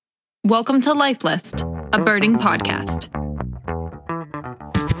Welcome to Life List, a birding podcast.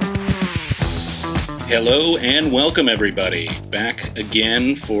 Hello and welcome, everybody. Back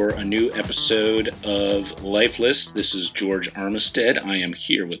again for a new episode of Life List. This is George Armistead. I am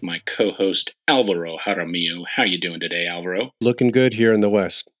here with my co-host Alvaro Jaramillo. How you doing today, Alvaro? Looking good here in the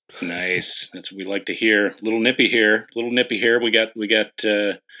West. Nice. That's what we like to hear. A little nippy here. We got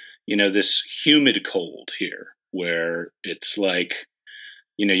this humid cold here where it's like,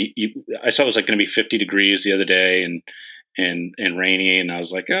 I saw it was like going to be 50 degrees the other day and rainy, and I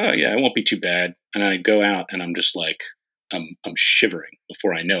was like, oh yeah, it won't be too bad. And I go out and I'm just like, I'm shivering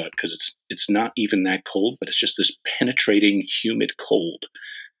before I know it, because it's not even that cold, but it's just this penetrating humid cold.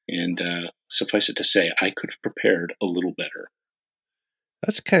 And suffice it to say, I could have prepared a little better.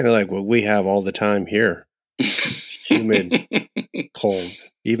 That's kind of like what we have all the time here. Humid, cold,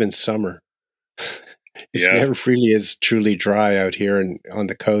 even summer. It's never really is truly dry out here and on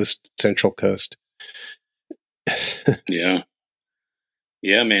the coast, Central Coast. Yeah,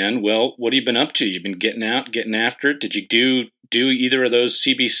 man. Well, what have you been up to? You've been getting out, getting after it. Did you do either of those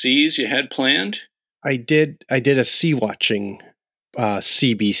CBCs you had planned? I did a sea watching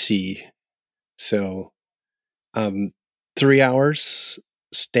CBC. So 3 hours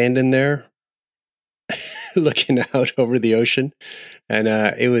standing there looking out over the ocean. And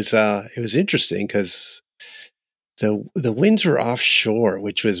it was interesting because the winds were offshore,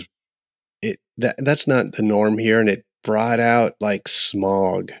 which was that's not the norm here, and it brought out like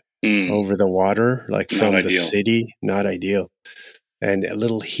smog over the water, like from the city. Not ideal. And a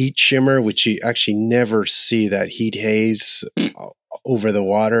little heat shimmer, which you actually never see, that heat haze over the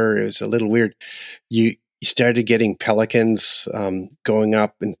water. It was a little weird. You started getting pelicans going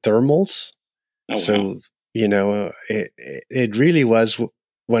up in thermals. Oh, wow. So it really was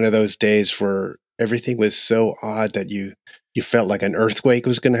one of those days where everything was so odd that you felt like an earthquake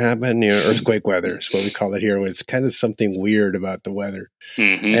was going to happen. Earthquake weather is what we call it here. It's kind of something weird about the weather.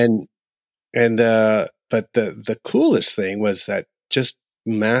 Mm-hmm. But the coolest thing was that just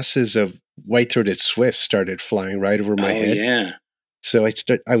masses of white-throated swifts started flying right over my head. Yeah. So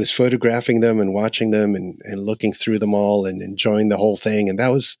I was photographing them and watching them and looking through them all and enjoying the whole thing. And that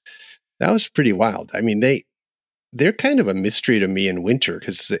was pretty wild. I mean, they're kind of a mystery to me in winter,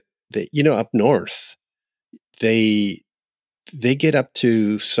 because they up north, they get up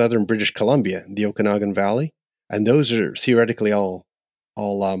to southern British Columbia, the Okanagan Valley, and those are theoretically all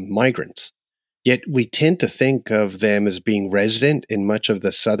migrants. Yet we tend to think of them as being resident in much of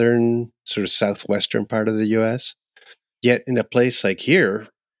the southern, sort of southwestern part of the U.S. Yet in a place like here,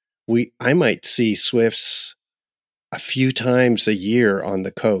 I might see swifts a few times a year on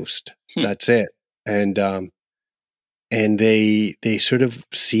the coast. That's it. And they sort of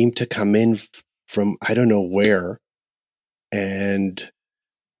seem to come in from, I don't know where, and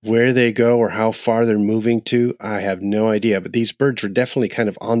where they go or how far they're moving to, I have no idea. But these birds were definitely kind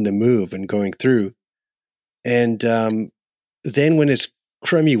of on the move and going through. And then when it's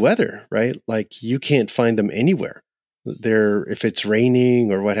crummy weather, right? Like you can't find them anywhere. If it's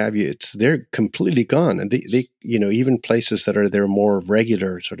raining or what have you, they're completely gone. And they even places that they're more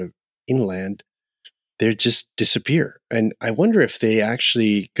regular, sort of inland, they just disappear. And I wonder if they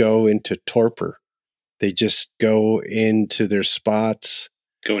actually go into torpor. They just go into their spots.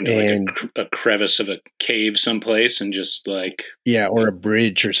 Go into like a crevice of a cave someplace and just like... Yeah, or a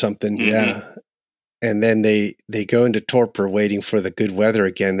bridge or something. Mm-hmm. Yeah. And then they go into torpor waiting for the good weather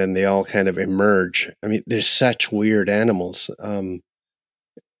again. Then they all kind of emerge. I mean, there's such weird animals. And,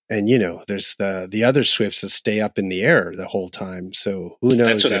 there's the other swifts that stay up in the air the whole time. So who knows?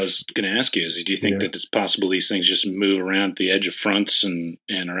 That's what I was going to ask you. Do you think that it's possible these things just move around the edge of fronts and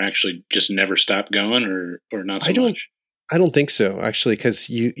are actually just never stop going, or not so much? I don't think so, actually, because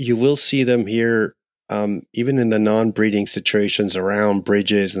you will see them here, even in the non-breeding situations around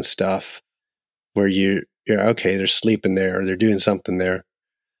bridges and stuff, where you're okay, they're sleeping there or they're doing something there.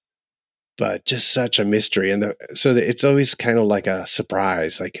 But just such a mystery. And so it's always kind of like a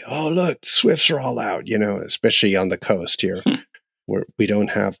surprise, like, oh, look, swifts are all out, especially on the coast here, where we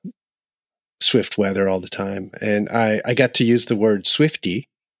don't have swift weather all the time. And I got to use the word swifty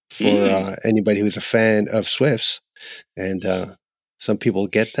for anybody who's a fan of swifts. And some people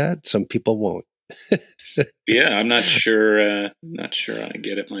get that, some people won't. Yeah, I'm not sure I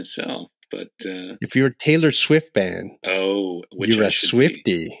get it myself. But if you're a Taylor Swift fan, you're a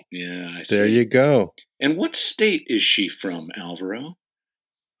Swiftie. Yeah, I see. There you go. And what state is she from, Alvaro?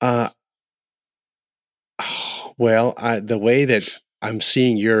 Well, the way that I'm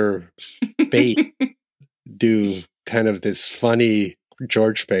seeing your bait do kind of this funny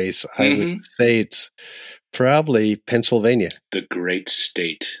George face, I would say it's Probably Pennsylvania. The great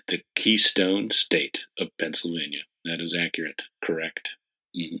state, the Keystone State of Pennsylvania. That is accurate. Correct.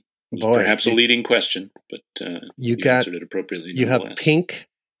 Mm-hmm. Boy, perhaps a leading question, but you answered it appropriately. You have Pink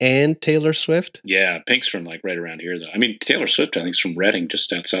and Taylor Swift? Yeah, Pink's from like right around here, though. I mean, Taylor Swift, I think, is from Reading,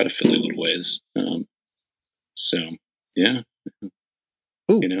 just outside of Philly, a little ways. So, yeah.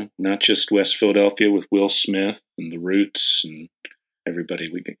 Ooh. You know, not just West Philadelphia with Will Smith and the Roots and everybody.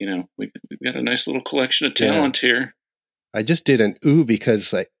 We've got a nice little collection of talent here. I just did an ooh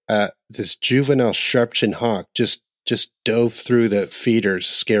because this juvenile sharp-chin hawk just dove through the feeders,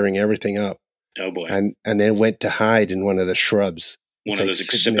 scaring everything up. Oh boy! And then went to hide in one of the shrubs. One of those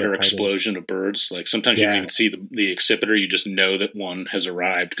accipiter explosion of birds. Like sometimes you don't even see the accipiter; you just know that one has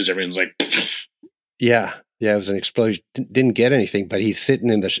arrived because everyone's like. Yeah, it was an explosion. Didn't get anything, but he's sitting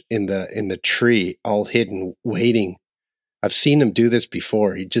in the tree, all hidden, waiting. I've seen him do this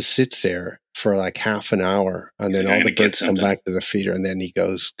before. He just sits there for like half an hour, and then all the birds come back to the feeder, and then he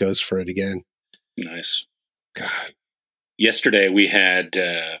goes for it again. Nice. God. Yesterday we had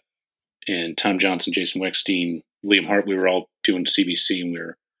and Tom Johnson, Jason Weckstein, Liam Hart. We were all doing CBC,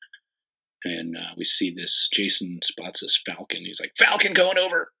 and we see this. Jason spots this falcon. He's like, "Falcon going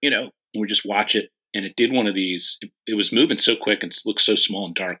over," And we just watch it. And it did one of these. It was moving so quick and looked so small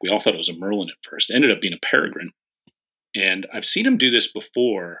and dark. We all thought it was a merlin at first. It ended up being a peregrine. And I've seen him do this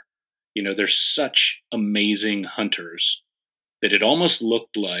before. They're such amazing hunters that it almost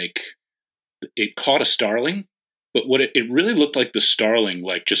looked like it caught a starling, but what it really looked like the starling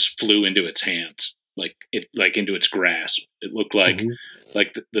just flew into its hands, into its grasp. It looked like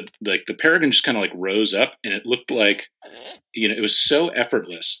the peregrine just kind of rose up, and it looked like it was so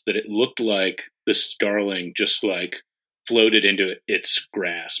effortless that it looked like the starling just floated into its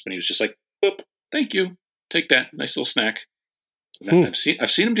grasp, and he was just like, "Whoop, thank you, take that, nice little snack." I've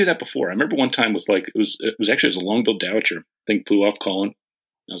seen him do that before. I remember one time with it was a long-billed dowitcher thing flew off calling.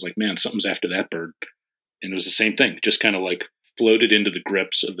 I was like, man, something's after that bird. And it was the same thing, just kind of floated into the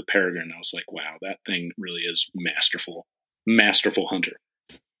grips of the peregrine. I was like, wow, that thing really is masterful hunter.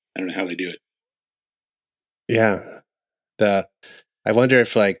 I don't know how they do it. Yeah. I wonder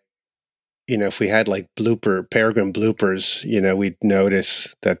if if we had peregrine bloopers, we'd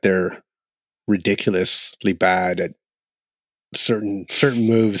notice that they're ridiculously bad at certain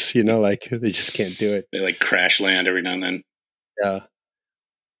moves, they just can't do it. They crash land every now and then. Yeah.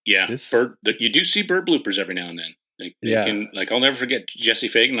 You do see bird bloopers every now and then. They can, I'll never forget Jesse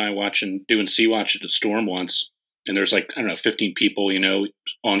Fagan and I doing Sea Watch at the Storm once, and there's 15 people,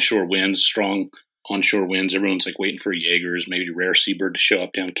 onshore winds, strong onshore winds. Everyone's waiting for Jaegers, maybe a rare seabird to show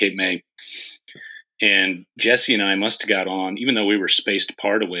up down Cape May. And Jesse and I must have got on, even though we were spaced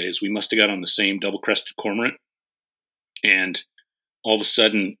apart a ways, we must have got on the same double-crested cormorant. And all of a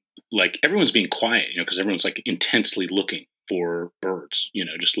sudden, everyone's being quiet, because everyone's intensely looking for birds,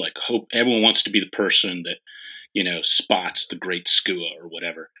 just hope everyone wants to be the person that, spots the great skua or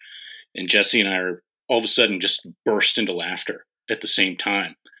whatever. And Jesse and I are all of a sudden just burst into laughter at the same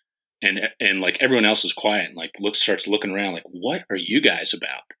time. And everyone else is quiet and starts looking around what are you guys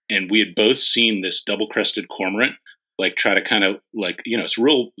about? And we had both seen this double-crested cormorant try to kind of it's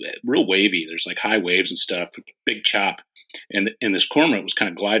real wavy. There's high waves and stuff, big chop. And this cormorant was kind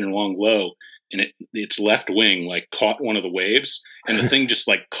of gliding along low, and its left wing caught one of the waves, and the thing just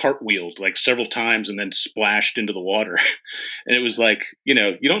cartwheeled several times and then splashed into the water. And it was you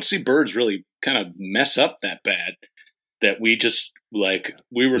don't see birds really kind of mess up that bad, that we just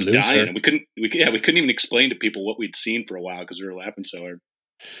we were dying, and we couldn't even explain to people what we'd seen for a while because we were laughing so hard.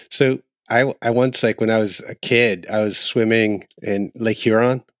 So I once, when I was a kid, I was swimming in Lake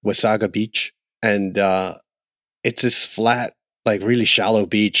Huron, Wasaga Beach, and it's this flat, really shallow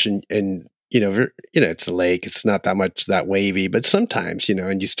beach, and it's a lake. It's not that wavy, but sometimes,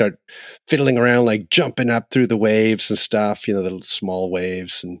 and you start fiddling around, jumping up through the waves and stuff, the little small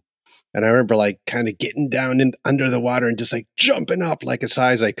waves, and I remember kind of getting down under the water and just jumping up as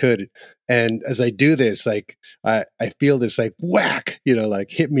high as I could. And as I do this, I feel this whack,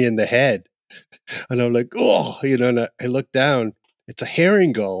 hit me in the head. And I'm oh, and I look down, it's a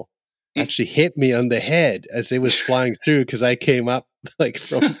herring gull actually hit me on the head as it was flying through, because I came up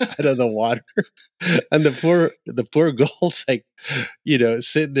from out of the water. And the poor gull's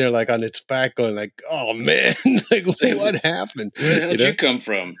sitting there on its back going oh man, what happened? Where the hell did you come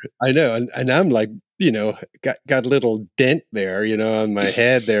from? I know. And I'm got a little dent there, on my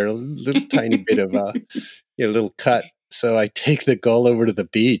head there, a little tiny bit of a little cut. So I take the gull over to the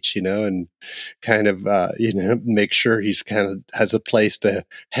beach, and kind of, make sure he's kind of has a place to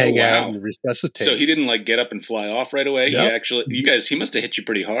hang out and resuscitate. So he didn't like get up and fly off right away. Nope. He must have hit you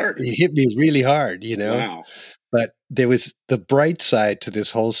pretty hard. He hit me really hard, Wow. But there was the bright side to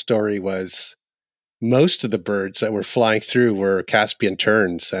this whole story was most of the birds that were flying through were Caspian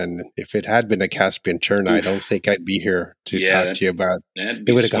terns. And if it had been a Caspian tern, I don't think I'd be here to talk to you about.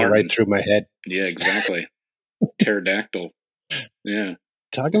 It would have gone right through my head. Yeah, exactly. Pterodactyl. Yeah.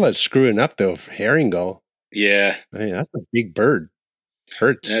 Talk about screwing up, though. Herring gull. Yeah. I mean, that's a big bird.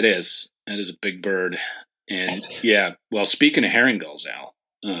 Hurts. That is a big bird. And yeah, well, speaking of herring gulls, Al.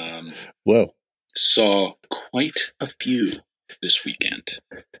 Whoa. Saw quite a few this weekend.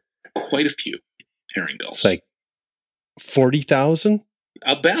 Quite a few herring gulls. It's like 40,000?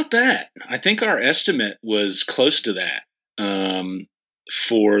 About that. I think our estimate was close to that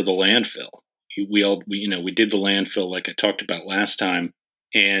for the landfill. We did the landfill like I talked about last time,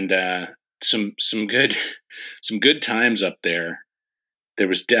 and some good times up there. There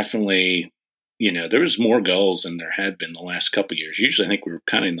was definitely, there was more gulls than there had been the last couple of years. Usually, I think we were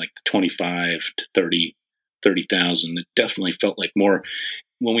kind of in like the 25 to 30,000. It definitely felt like more.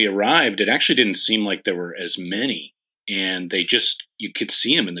 When we arrived, it actually didn't seem like there were as many, and you could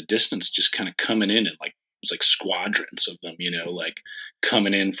see them in the distance, just kind of coming in, and like it was like squadrons of them, like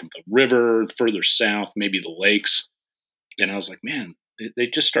coming in from the river further south, maybe the lakes. And I was like, man, they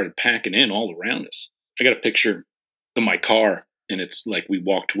just started packing in all around us. I got a picture of my car, and it's like we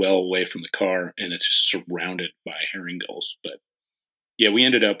walked well away from the car, and it's just surrounded by herring gulls. But yeah, we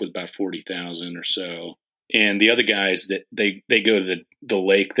ended up with about 40,000 or so. And the other guys that they go to the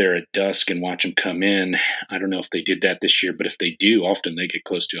lake there at dusk and watch them come in. I don't know if they did that this year, but if they do, often they get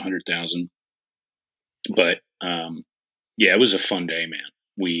close to 100,000. But yeah, it was a fun day, man.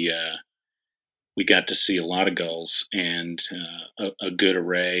 We got to see a lot of gulls and a good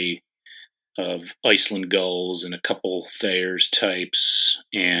array of Iceland gulls and a couple Thayer's types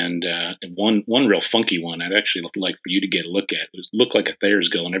and one real funky one I'd actually like for you to get a look at. It looked like a Thayer's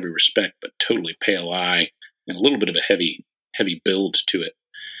gull in every respect, but totally pale eye and a little bit of a heavy build to it.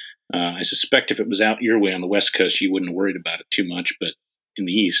 I suspect if it was out your way on the West Coast, you wouldn't have worried about it too much, but in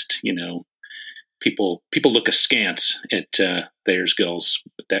the East, people look askance at Thayer's gulls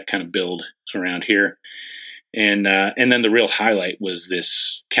with that kind of build around here. And then the real highlight was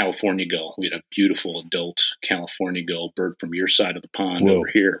this California gull. We had a beautiful adult California gull bird from your side of the pond over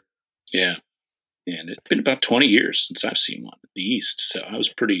here. Yeah. And it's been about 20 years since I've seen one in the East. So I was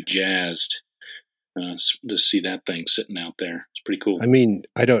pretty jazzed to see that thing sitting out there. It's pretty cool. I mean,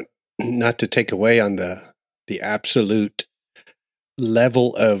 not to take away on the absolute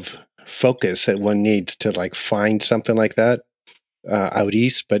level of focus that one needs to like find something like that out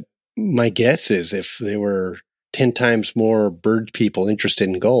East, but my guess is if there were 10 times more bird people interested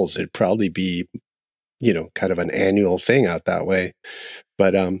in gulls, it'd probably be, kind of an annual thing out that way.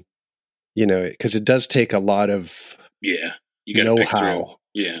 But, because it does take a lot of you got know-how.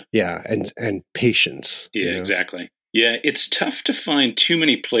 Yeah, and patience. Yeah, exactly. Yeah, it's tough to find too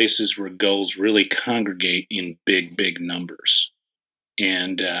many places where gulls really congregate in big numbers.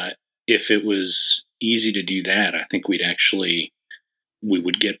 And if it was easy to do that, I think we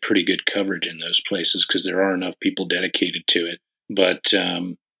would get pretty good coverage in those places because there are enough people dedicated to it. But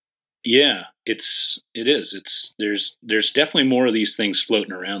yeah, it is. There's definitely more of these things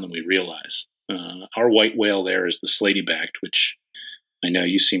floating around than we realize. Our white whale there is the slaty-backed, which I know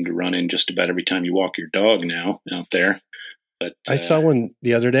you seem to run in just about every time you walk your dog now out there. But I saw one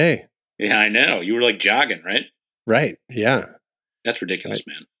the other day. Yeah, I know. You were like jogging, right? Right. Yeah. That's ridiculous,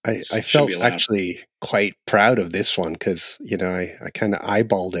 man. I felt actually quite proud of this one because, I kind of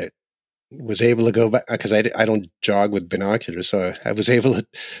eyeballed it, was able to go back because I don't jog with binoculars. So I was able to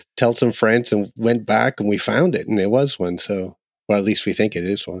tell some friends and went back and we found it and it was one. So, well, at least we think it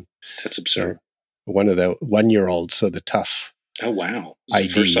is one. That's absurd. So, one of the 1-year-olds. So the tough. Oh, wow.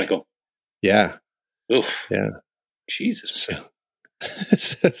 It's the first cycle. Yeah. Oof. Yeah. Jesus. So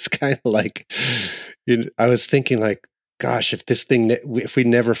it's kind of like, I was thinking like, gosh, if we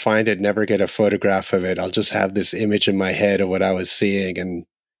never find it, never get a photograph of it, I'll just have this image in my head of what I was seeing and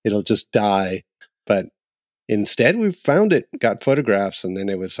it'll just die. But instead we found it, got photographs, and then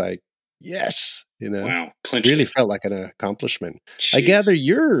it was like, yes, wow, really felt like an accomplishment. Jeez. I gather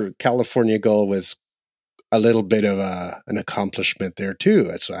your California gull was a little bit of an accomplishment there too.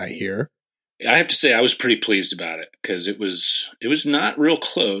 That's what I hear. I have to say I was pretty pleased about it because it was not real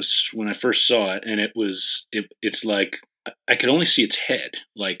close when I first saw it, and it's like I could only see its head.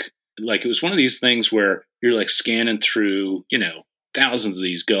 Like it was one of these things where you're like scanning through, thousands of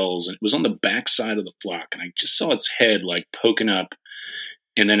these gulls, and it was on the back side of the flock, and I just saw its head like poking up,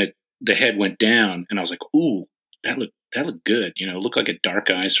 and then the head went down, and I was like, ooh, that looked good. You know, it looked like a dark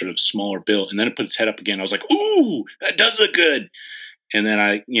eye, sort of smaller bill, and then it put its head up again. I was like, ooh, that does look good. And then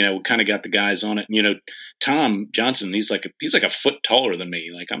I, kind of got the guys on it. And, Tom Johnson, he's like a foot taller than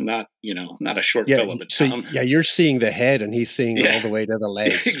me. Like I'm not a short fella, but Tom. So, you're seeing the head and he's seeing all the way to the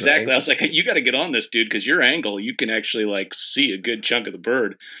legs. Exactly. Right? I was like, you got to get on this, dude, because your angle, you can actually like see a good chunk of the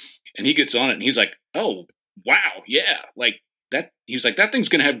bird. And he gets on it and he's like, oh, wow. Yeah. Like that. He was like, that thing's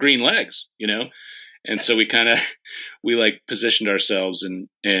going to have green legs, And so we positioned ourselves and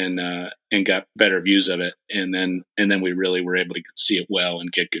got better views of it. And then we really were able to see it well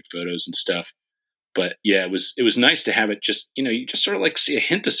and get good photos and stuff. But yeah, it was nice to have it just, you just sort of like see a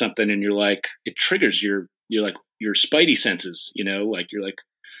hint of something and you're like, it triggers your spidey senses, like you're like,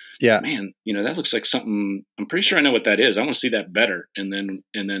 yeah, man, that looks like something. I'm pretty sure I know what that is. I want to see that better. And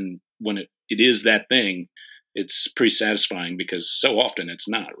then when it is that thing, it's pretty satisfying because so often it's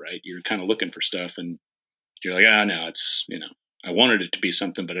not, right? You're kind of looking for stuff and you're like, no, it's, I wanted it to be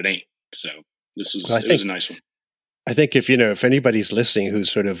something, but it ain't. So this was, it was a nice one. I think if anybody's listening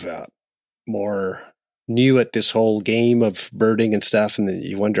who's sort of more new at this whole game of birding and stuff, and then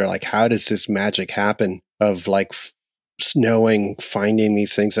you wonder like, how does this magic happen of like knowing, finding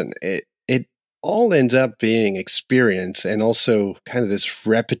these things? And it all ends up being experience and also kind of this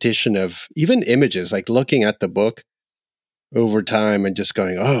repetition of even images, like looking at the book over time and just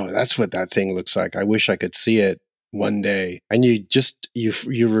going, oh, that's what that thing looks like. I wish I could see it one day. And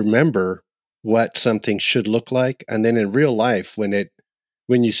you remember what something should look like. And then in real life,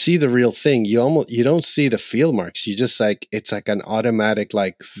 when you see the real thing, you don't see the field marks. You just like, it's like an automatic,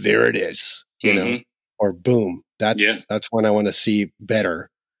 like, there it is, or boom, that's one I want to see better.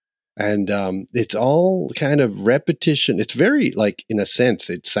 And it's all kind of repetition. It's very, like, in a sense,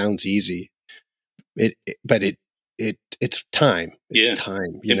 it sounds easy, but it's time. It's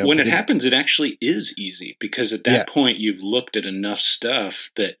time. When it happens, it actually is easy because at that point you've looked at enough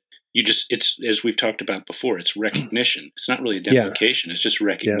stuff that it's, as we've talked about before, it's recognition. It's not really identification. It's just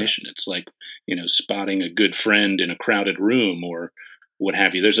recognition. It's like, spotting a good friend in a crowded room or what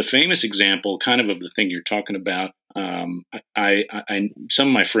have you. There's a famous example kind of the thing you're talking about. I some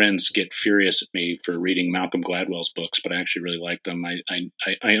of my friends get furious at me for reading Malcolm Gladwell's books, but I actually really like them.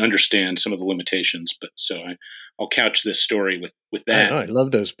 I understand some of the limitations, but so I'll couch this story with that. I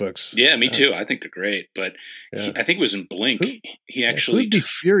love those books. Yeah, me too. I think they're great. But I think it was in Blink. He actually who'd be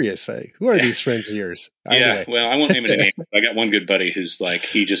furious. Who are these friends of yours? Anyway. Well, I won't name any names. I got one good buddy who's like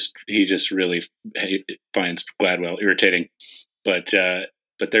he just really finds Gladwell irritating. But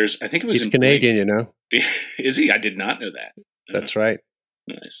there's, I think it was he's Canadian, Blink. Is he? I did not know that. That's right.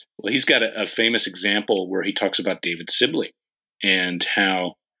 Nice. Well, he's got a famous example where he talks about David Sibley and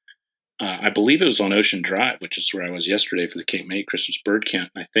how I believe it was on Ocean Drive, which is where I was yesterday for the Cape May Christmas bird count.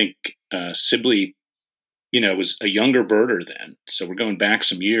 And I think Sibley, was a younger birder then. So we're going back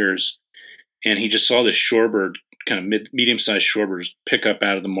some years. And he just saw this shorebird, kind of medium-sized shorebirds, pick up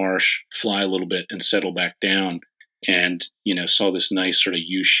out of the marsh, fly a little bit, and settle back down. And, saw this nice sort of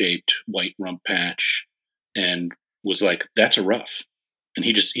U-shaped white rump patch and was like, that's a ruff. And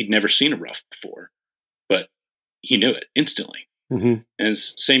he'd never seen a ruff before, but he knew it instantly. Mm-hmm. And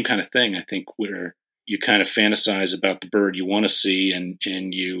it's the same kind of thing, I think, where you kind of fantasize about the bird you want to see and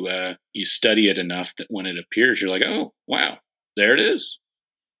you study it enough that when it appears, you're like, oh, wow, there it is.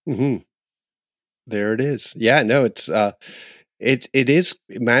 Mm-hmm. There it is. Yeah, no, it is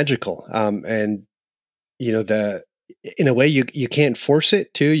magical. And, in a way you can't force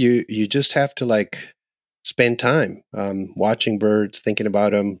it too. You just have to like spend time watching birds, thinking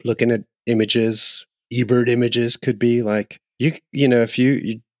about them, looking at images. eBird images could be like if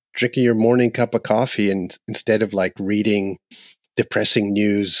you drinking your morning cup of coffee and instead of like reading depressing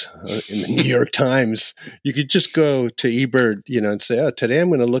news in the New York Times, you could just go to eBird, and say, oh, today I'm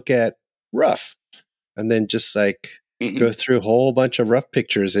going to look at ruff, and then just like go through a whole bunch of rough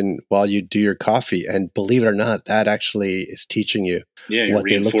pictures and while you do your coffee. And believe it or not, that actually is teaching you you're what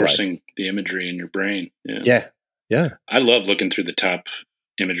reinforcing they look like. The imagery in your brain. Yeah. I love looking through the top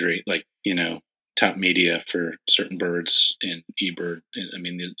imagery, like, top media for certain birds in eBird. I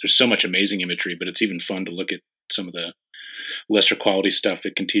mean, there's so much amazing imagery, but it's even fun to look at some of the lesser quality stuff.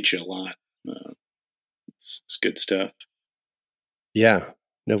 It can teach you a lot. It's good stuff. Yeah.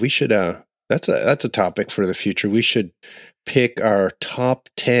 No, we should, that's a topic for the future. We should pick our top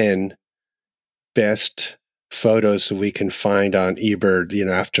 10 best photos that we can find on eBird,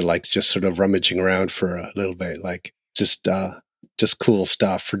 after like just sort of rummaging around for a little bit, like just cool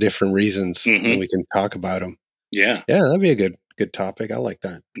stuff for different reasons, and we can talk about them. Yeah. Yeah, that'd be a good good topic. I like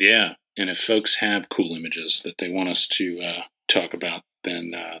that. Yeah. And if folks have cool images that they want us to talk about,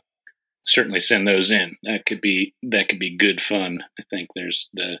 then certainly send those in. That could be good fun. I think there's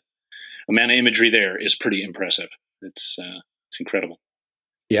the amount of imagery there is pretty impressive. It's incredible.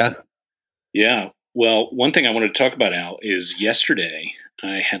 Yeah. Yeah. Well, one thing I wanted to talk about, Al, is yesterday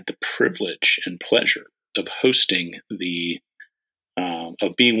I had the privilege and pleasure of hosting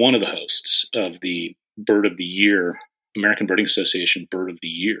of being one of the hosts of the Bird of the Year, American Birding Association Bird of the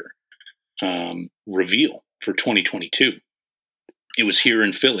Year reveal for 2022. It was here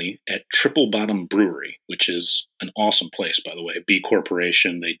in Philly at Triple Bottom Brewery, which is an awesome place, by the way. B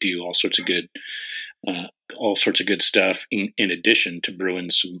Corporation. They do all sorts of good stuff. In addition to brewing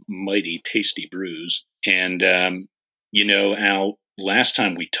some mighty tasty brews. And Al, last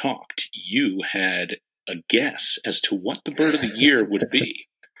time we talked, you had a guess as to what the Bird of the Year would be.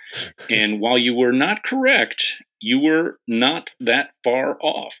 And while you were not correct, you were not that far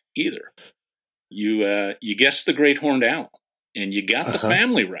off either. You guessed the great horned owl. And you got the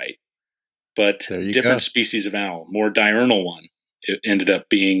family right, but different species of owl, more diurnal one. It ended up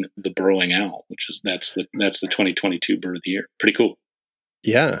being the burrowing owl, that's the 2022 Bird of the Year. Pretty cool.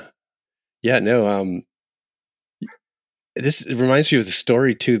 Yeah. No. This reminds me of the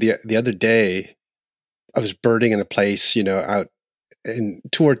story too. The other day, I was birding in a place, out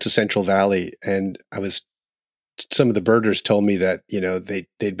towards the Central Valley, and some of the birders told me that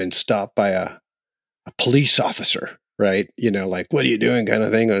they'd been stopped by a police officer. Right. Like, what are you doing kind of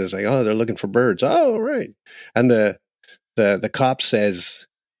thing. I was like, oh, they're looking for birds. Oh, right. And the cop says,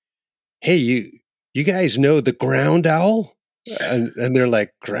 hey, you guys know the ground owl? And they're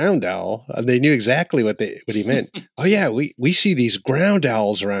like, ground owl? And they knew exactly what he meant. Oh, yeah, we see these ground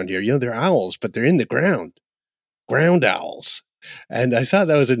owls around here. They're owls, but they're in the ground. Ground owls. And I thought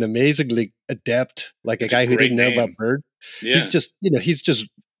that was an amazingly adept, like a guy who didn't know about birds. Yeah. He's just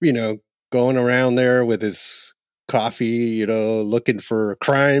going around there with his coffee, looking for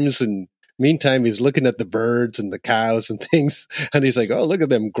crimes, and meantime he's looking at the birds and the cows and things, and he's like, oh, look at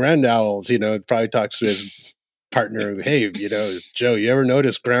them ground owls, probably talks to his partner, hey, Joe, you ever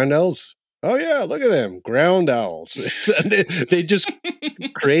notice ground owls? Oh yeah, look at them ground owls. They just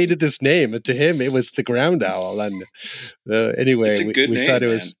created this name, and to him it was the ground owl. And anyway, we thought it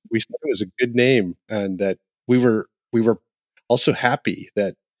was a good name, and that we were also happy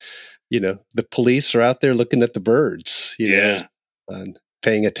that the police are out there looking at the birds, and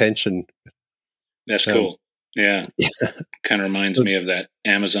paying attention. That's cool. Yeah. Kind of reminds me of that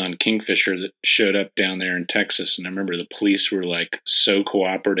Amazon kingfisher that showed up down there in Texas. And I remember the police were like so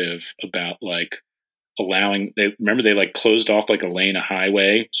cooperative about like they like closed off like a lane of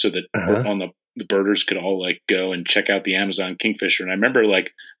highway so that on the birders could all like go and check out the Amazon kingfisher. And I remember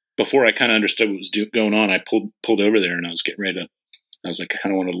like before I kind of understood what was going on, I pulled over there and I was getting ready to. I was like, I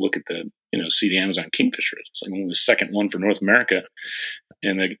kind of want to look at see the Amazon kingfisher. It's like only the second one for North America.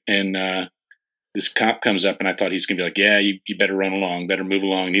 And this cop comes up and I thought he's going to be like, yeah, you better run along, better move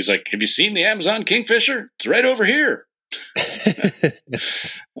along. And he's like, have you seen the Amazon kingfisher? It's right over here. I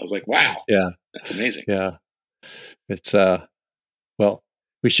was like, wow. Yeah. That's amazing. Yeah. It's, well,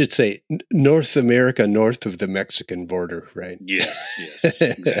 we should say North America, north of the Mexican border, right? Yes,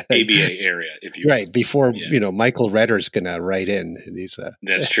 exactly. ABA area, if you right before Michael Redder's gonna write in. And he's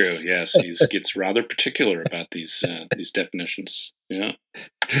that's true. Yes, he gets rather particular about these definitions. Yeah,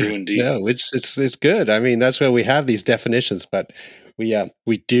 true indeed. No, it's good. I mean, that's why we have these definitions, but we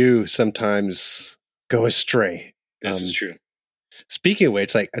do sometimes go astray. This is true. Speaking of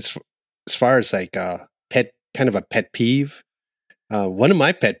which, like as far as like pet peeve. One of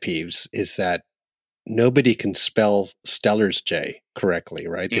my pet peeves is that nobody can spell Steller's J correctly,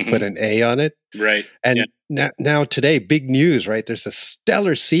 right? They put an A on it. Right. And now today, big news, right? There's a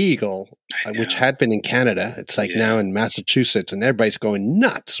Steller sea eagle, which had been in Canada. It's like now in Massachusetts, and everybody's going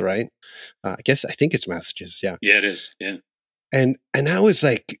nuts, right? I think it's Massachusetts, yeah. Yeah, it is, yeah. And I was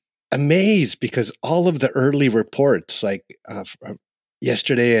like amazed because all of the early reports, like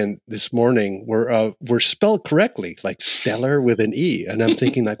yesterday and this morning were spelled correctly, like Steller with an E. And I'm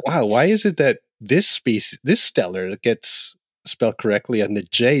thinking like, wow, why is it that this Steller gets spelled correctly and the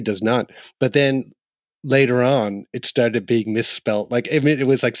J does not? But then later on, it started being misspelled. Like, I mean, it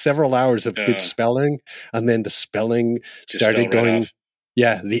was like several hours of good spelling, and then the spelling started going. Right,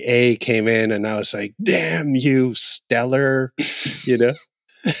 yeah, the A came in, and I was like, damn you, Steller, It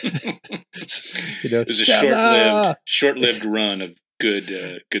was a short-lived run of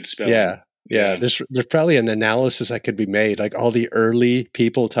good spelling. Yeah. There's probably an analysis that could be made. Like all the early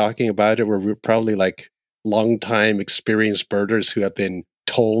people talking about it were probably like long-time experienced birders who have been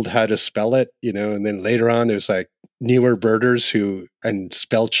told how to spell it, and then later on it was like, newer birders and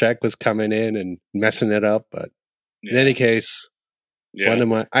spell check was coming in and messing it up. But in any case,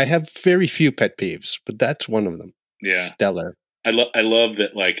 I have very few pet peeves, but that's one of them. Yeah. Stellar. I love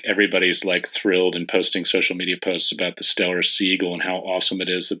that like everybody's like thrilled and posting social media posts about the Steller seagull and how awesome it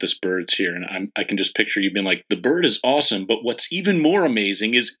is that this bird's here. And I can just picture you being like, the bird is awesome, but what's even more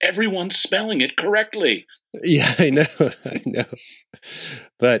amazing is everyone's spelling it correctly. Yeah, I know.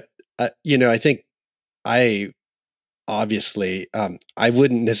 But, I think I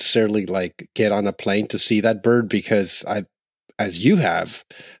wouldn't necessarily like get on a plane to see that bird because as you have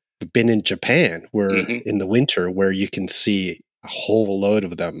been in Japan where in the winter where you can see a whole load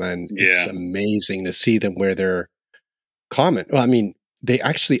of them, and it's amazing to see them where they're common. Well, I mean, they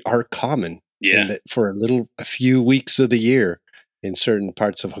actually are common for a few weeks of the year in certain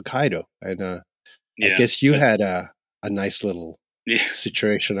parts of Hokkaido. And I guess you had a nice little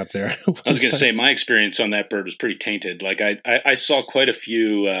situation up there. I was going to say my experience on that bird was pretty tainted. Like I saw quite a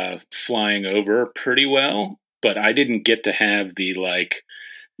few flying over pretty well, but I didn't get to have the like,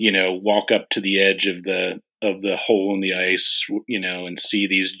 walk up to the edge of the hole in the ice, and see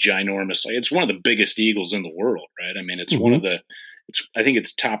these ginormous, like it's one of the biggest eagles in the world, right? I mean, it's one of I think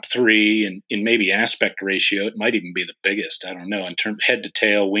it's top 3 and in maybe aspect ratio. It might even be the biggest. I don't know. In terms head to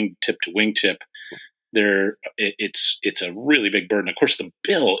tail, wingtip to wingtip, it's a really big bird. And of course the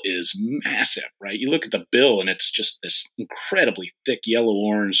bill is massive, right? You look at the bill and it's just this incredibly thick yellow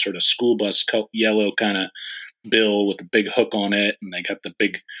orange sort of school bus yellow kind of bill with a big hook on it. And they got the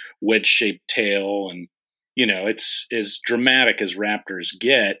big wedge shaped tail, and it's as dramatic as raptors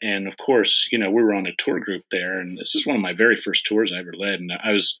get. And of course, we were on a tour group there, and this is one of my very first tours I ever led. And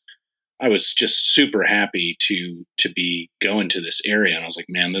I was just super happy to be going to this area. And I was like,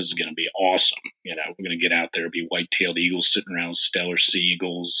 man, this is going to be awesome. We're going to get out there, be white-tailed eagles sitting around Steller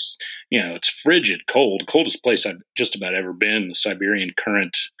seagulls. It's frigid cold, coldest place I've just about ever been. The Siberian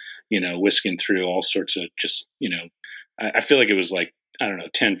current, whisking through all sorts of just, I feel like it was like, I don't know,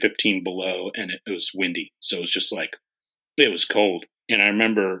 10, 15 below, and it was windy. So it was just like, it was cold. And I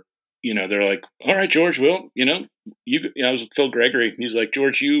remember, they're like, all right, George, well, I was with Phil Gregory. He's like,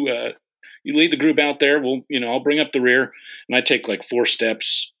 George, you lead the group out there. Well, I'll bring up the rear. And I take like 4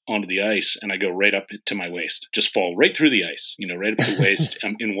 steps onto the ice, and I go right up to my waist, just fall right through the ice, right up to the waist.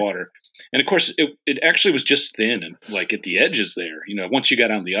 I'm in water. And of course, it actually was just thin and like at the edges there. Once you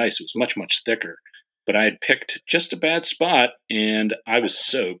got on the ice, it was much, much thicker. But I had picked just a bad spot, and I was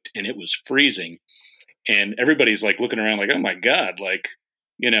soaked, and it was freezing. And everybody's like looking around like, oh my God, like,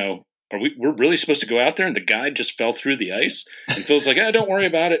 we're really supposed to go out there? And the guide just fell through the ice. And Phil's like, don't worry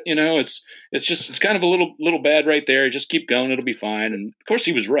about it. It's kind of a little bad right there. Just keep going. It'll be fine. And of course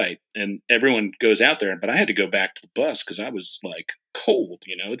he was right. And everyone goes out there, but I had to go back to the bus because I was like cold,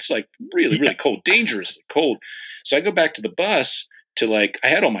 it's like really, really cold, dangerously cold. So I go back to the bus to like, I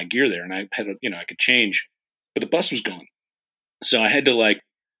had all my gear there and I had, I could change, but the bus was gone. So I had to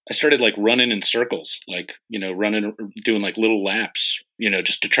I started like running in circles, like, running, doing like little laps,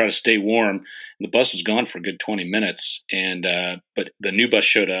 just to try to stay warm. And the bus was gone for a good 20 minutes. And, but the new bus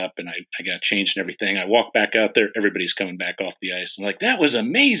showed up and I got changed and everything. I walked back out there. Everybody's coming back off the ice. I'm like, that was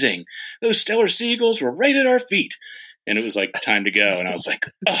amazing. Those Steller seagulls were right at our feet. And it was like time to go. And I was like,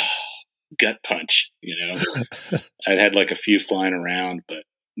 oh, gut punch, I'd had like a few flying around, but,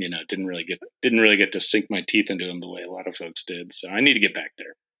 didn't really get to sink my teeth into them the way a lot of folks did. So I need to get back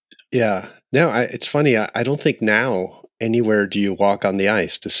there. Yeah. No, it's funny. I don't think now anywhere do you walk on the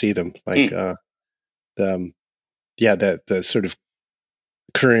ice to see them. Like the sort of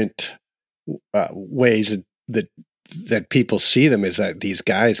current ways that people see them is that these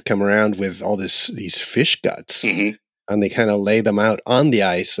guys come around with all these fish guts, and they kind of lay them out on the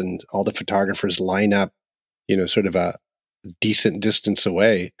ice, and all the photographers line up, sort of a decent distance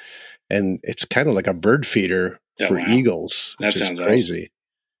away, and it's kind of like a bird feeder for eagles, which is crazy. Awesome.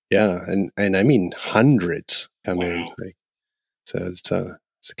 Yeah, and I mean hundreds come in. So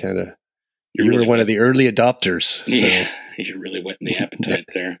it's kind of you were one of the early adopters. So. Yeah, you're really whetting the appetite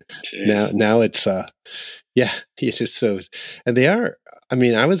there. Jeez. Now it's you just so, and they are. I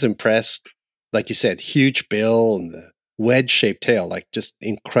mean, I was impressed. Like you said, huge bill and the wedge shaped tail, like just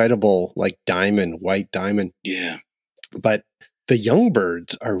incredible, like white diamond. Yeah, but the young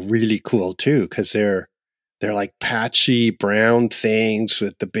birds are really cool too because they're like patchy brown things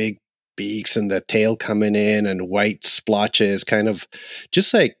with the big beaks and the tail coming in and white splotches, kind of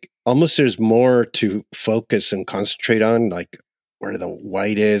just like almost there's more to focus and concentrate on, like where the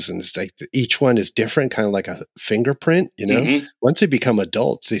white is. And it's like each one is different, kind of like a fingerprint, Once they become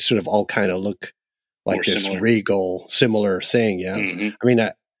adults, they sort of all kind of look like more this similar. Regal, similar thing. Yeah. I mean,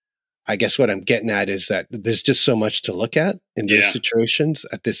 I guess what I'm getting at is that there's just so much to look at in those situations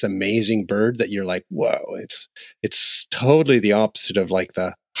at this amazing bird that you're like, whoa, it's totally the opposite of like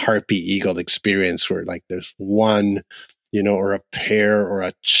the harpy eagle experience where like there's one, or a pair or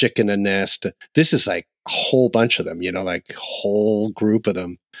a chick in a nest. This is like a whole bunch of them, like a whole group of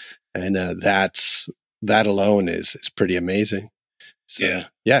them. And that alone is pretty amazing. So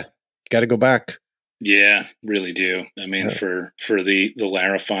yeah, got to go back. Yeah, really do. I mean, for the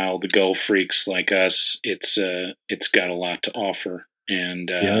Larophile, the gull freaks like us, it's got a lot to offer. And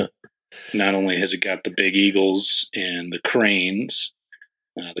not only has it got the big eagles and the cranes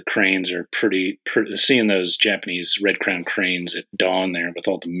are pretty. Seeing those Japanese red-crowned cranes at dawn there with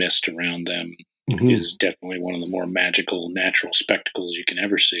all the mist around them is definitely one of the more magical natural spectacles you can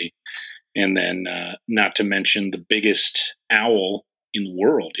ever see. And then, not to mention the biggest owl in the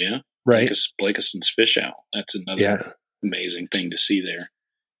world, right? Blakiston's fish owl. That's another amazing thing to see there.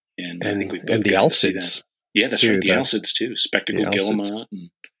 And I think we've both the Alcids. Yeah, that's right. The Alcids too. Spectacled guillemot.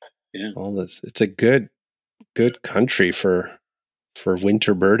 And, all this. It's a good country for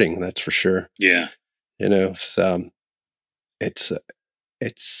winter birding. That's for sure. Yeah.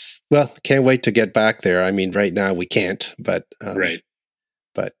 It's well, can't wait to get back there. I mean, right now we can't, but right.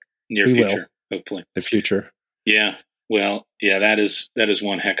 But near future, hopefully. The future. Yeah. Well, yeah, that is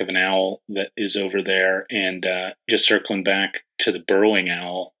one heck of an owl that is over there. And just circling back to the burrowing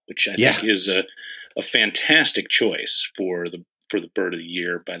owl, which I think is a fantastic choice for the bird of the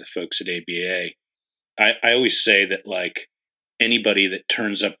year by the folks at ABA. I always say that like anybody that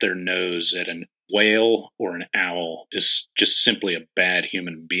turns up their nose at a whale or an owl is just simply a bad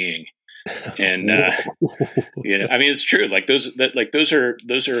human being. And I mean, it's true. Like those are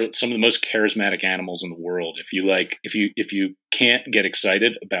some of the most charismatic animals in the world. If you can't get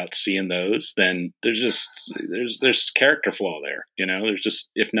excited about seeing those, then there's character flaw there. There's just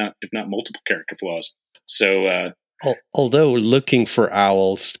if not multiple character flaws. So although looking for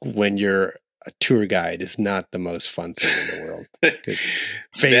owls when you're a tour guide is not the most fun thing in the world because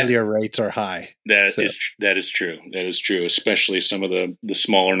failure rates are high. That is true. That is true. Especially some of the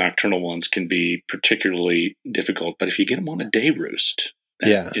smaller nocturnal ones can be particularly difficult. But if you get them on the day roost,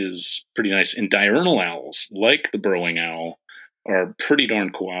 that is pretty nice. And diurnal owls, like the burrowing owl, are pretty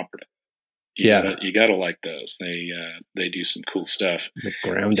darn cooperative. You gotta like those. They do some cool stuff. The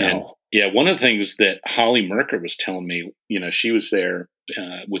ground owl. Yeah, one of the things that Holly Merker was telling me, she was there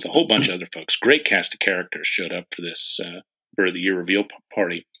with a whole bunch of other folks. Great cast of characters showed up for this Bird of the Year reveal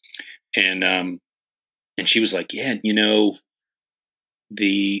party, and she was like,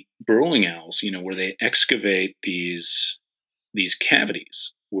 the burrowing owls, where they excavate these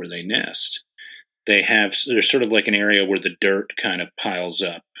cavities where they nest, there's sort of like an area where the dirt kind of piles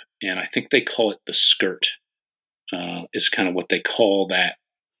up, and I think they call it the skirt. Is kind of what they call that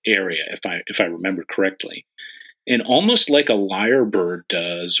area, if I remember correctly. And almost like a lyrebird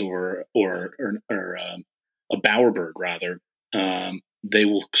does, or a bowerbird rather, they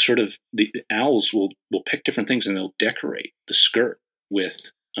will the owls will pick different things and they'll decorate the skirt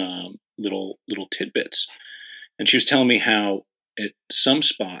with little tidbits. And she was telling me how at some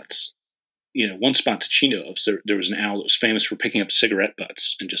spots, one spot that she knew of, so there was an owl that was famous for picking up cigarette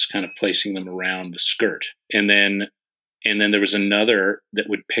butts and just kind of placing them around the skirt. And then there was another that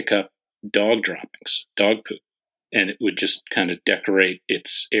would pick up dog droppings, dog poop, and it would just kind of decorate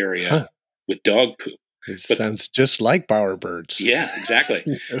its area with dog poop. It sounds just like bowerbirds. Yeah, exactly.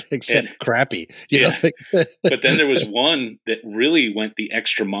 Except crappy. But then there was one that really went the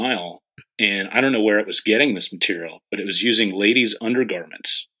extra mile, and I don't know where it was getting this material, but it was using ladies'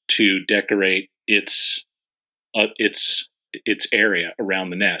 undergarments to decorate its area around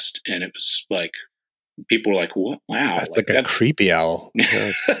the nest, and it was like, people were like, "What? Wow, that's like a creepy owl."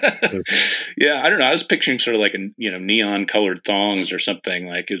 Yeah, I don't know. I was picturing sort of like neon colored thongs or something.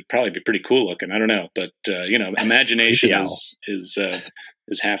 Like it'd probably be pretty cool looking. I don't know, but imagination is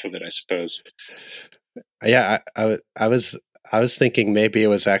half of it, I suppose. Yeah, I was thinking maybe it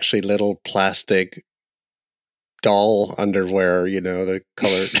was actually little plastic doll underwear. The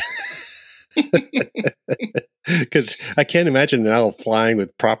color. Because I can't imagine an owl flying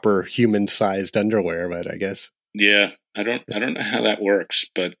with proper human-sized underwear, but I guess. Yeah, I don't know how that works,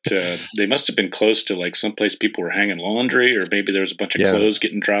 but they must have been close to like someplace people were hanging laundry, or maybe there was a bunch of clothes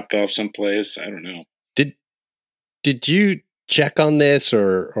getting dropped off someplace. I don't know. Did you check on this,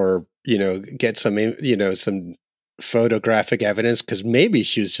 or get some some photographic evidence? Because maybe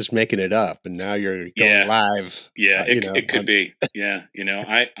she was just making it up, and now you're going live. Yeah, it could be. Yeah,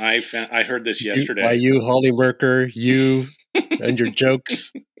 I heard this yesterday. Why you, Holly Merker, you and your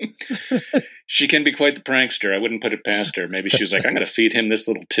jokes? She can be quite the prankster. I wouldn't put it past her. Maybe she was like, I'm going to feed him this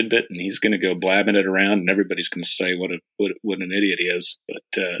little tidbit, and he's going to go blabbing it around, and everybody's going to say what an idiot he is. But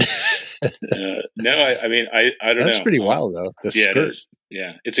no, I mean, I don't know. That's pretty wild, though. The yeah, skirt. it is.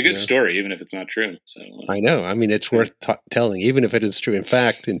 Yeah, it's a good story, even if it's not true. So I know. I mean, it's worth telling, even if it is true. In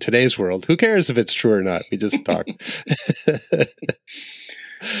fact, in today's world, who cares if it's true or not? We just talk.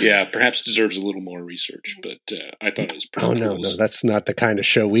 Yeah, perhaps deserves a little more research, but I thought it was pretty cool. No, that's not the kind of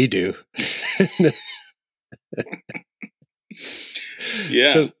show we do.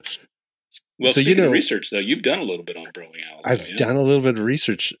 Yeah. So, speaking of research, though, you've done a little bit on burrowing owls. I've done a little bit of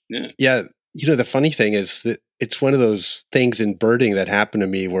research. Yeah. The funny thing is that it's one of those things in birding that happened to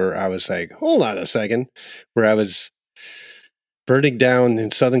me where I was like, hold on a second, where I was birding down in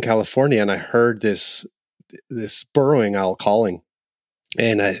Southern California and I heard this burrowing owl calling.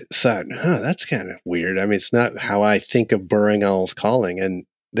 And I thought, that's kind of weird. I mean, it's not how I think of burrowing owls calling. And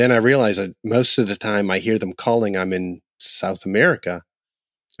then I realized that most of the time I hear them calling, I'm in South America.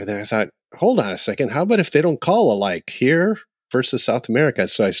 And then I thought, hold on a second. How about if they don't call alike here versus South America?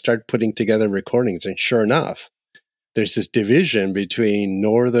 So I started putting together recordings. And sure enough, there's this division between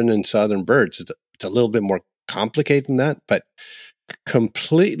northern and southern birds. It's a little bit more complicated than that, but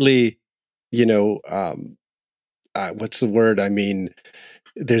completely, what's the word? I mean,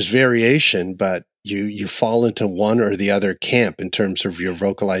 there's variation, but you fall into one or the other camp in terms of your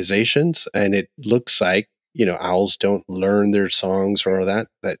vocalizations. And it looks like, owls don't learn their songs or that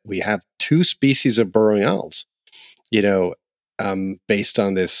we have two species of burrowing owls, based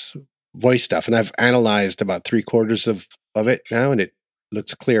on this voice stuff. And I've analyzed about 3/4 of it now, and it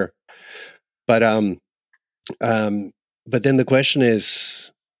looks clear. But then the question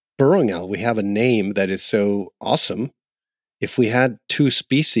is, burrowing owl, we have a name that is so awesome. If we had two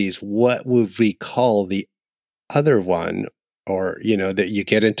species, what would we call the other one? Or, that you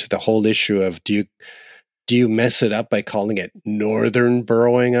get into the whole issue of, do you mess it up by calling it northern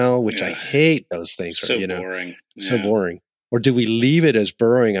burrowing owl, which I hate those things. So boring. So boring. Or do we leave it as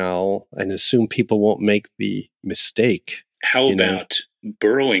burrowing owl and assume people won't make the mistake? How about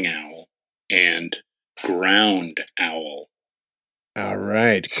burrowing owl and ground owl? All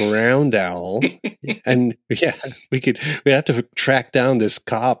right, ground owl. And we have to track down this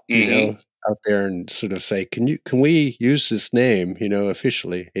cop, out there and sort of say, can we use this name,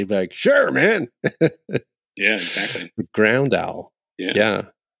 officially? He'd be like, sure, man. Yeah, exactly. Ground owl. Yeah.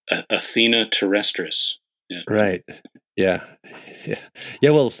 Athena terrestris. Yeah. Right. Yeah.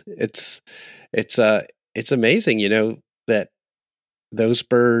 Well, it's amazing, that those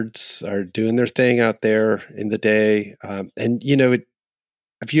birds are doing their thing out there in the day. And,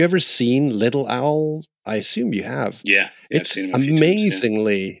 have you ever seen little owl? I assume you have. Yeah. It's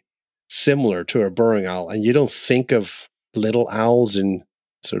amazingly similar to a burrowing owl. And you don't think of little owls in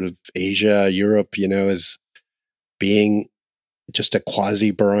sort of Asia, Europe, as being just a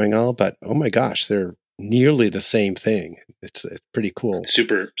quasi burrowing owl. But, oh my gosh, they're nearly the same thing. It's pretty cool.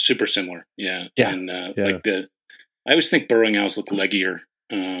 Super, super similar. Yeah. Yeah. And I always think burrowing owls look leggier.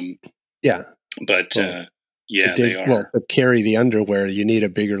 Yeah. But they are. Well, to carry the underwear, you need a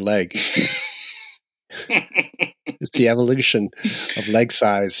bigger leg. It's the evolution of leg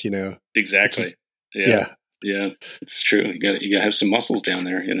size, Exactly. Yeah. It's true. You got to have some muscles down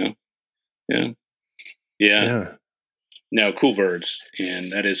there, Yeah. No, cool birds,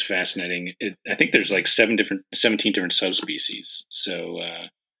 and that is fascinating. I think there's like 17 different subspecies, so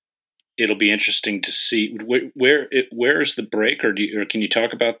it'll be interesting to see where's the break, or can you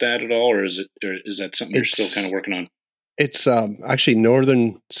talk about that at all, or is that something you're still kind of working on? It's actually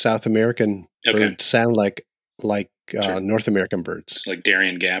northern South American birds sound like sure. North American birds, it's like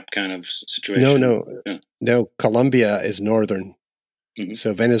Darien Gap kind of situation. No. Colombia is northern,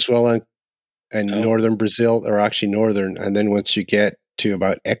 so Venezuela and northern Brazil are actually northern, and then once you get to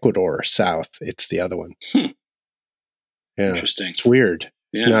about Ecuador south, it's the other one. Yeah, interesting. It's weird.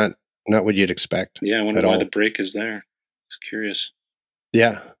 It's not what you'd expect. Yeah, I wonder why the break is there. It's curious.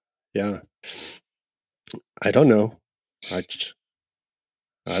 Yeah. I don't know. I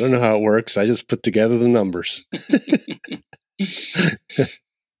don't know how it works. I just put together the numbers.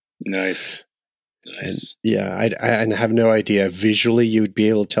 Nice. And, I have no idea. Visually, you would be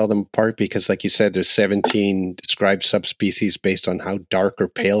able to tell them apart because, like you said, there's 17 described subspecies based on how dark or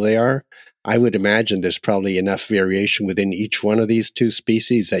pale they are. I would imagine there's probably enough variation within each one of these two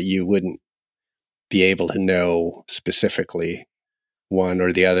species that you wouldn't be able to know specifically one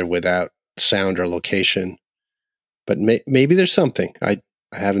or the other without sound or location. But maybe there's something. I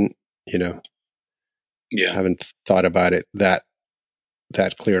haven't, haven't thought about it that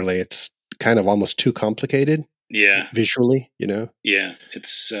clearly. It's kind of almost too complicated. Yeah. Visually, Yeah.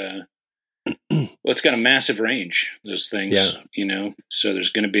 It's Well, it's got a massive range, those things, so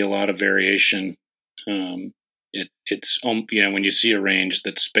there's going to be a lot of variation. It's when you see a range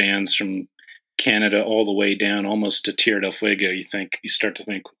that spans from Canada all the way down almost to Tierra del Fuego, you start to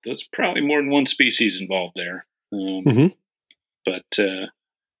think there's probably more than one species involved there. But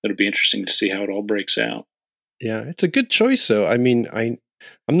it'll be interesting to see how it all breaks out. Yeah, it's a good choice, though. I mean, I'm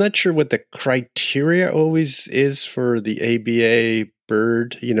not sure what the criteria always is for the ABA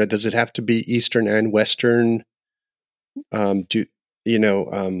bird. Does it have to be Eastern and Western? But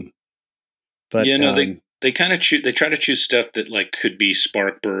they kind of they try to choose stuff that like could be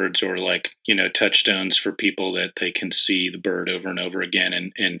spark birds or like touchstones for people that they can see the bird over and over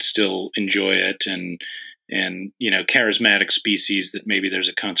again and still enjoy it and charismatic species that maybe there's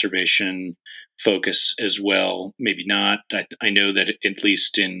a conservation focus as well. Maybe not. I know that at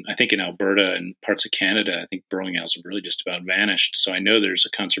least in Alberta and parts of Canada, I think burrowing owls have really just about vanished. So I know there's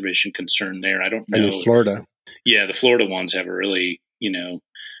a conservation concern there. I don't know. And in Florida. Yeah, the Florida ones have a really,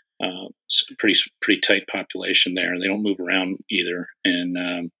 pretty tight population there. They don't move around either.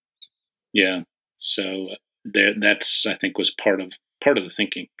 And so that's I think was part of the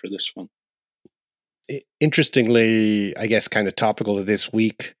thinking for this one. Interestingly, I guess kind of topical of this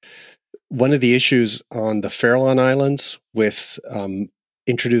week, one of the issues on the Farallon Islands with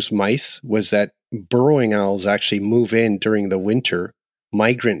introduced mice was that burrowing owls actually move in during the winter.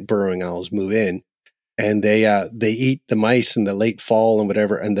 Migrant burrowing owls move in, and they eat the mice in the late fall and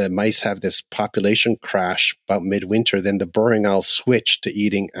whatever, and the mice have this population crash about midwinter. Then the burrowing owls switch to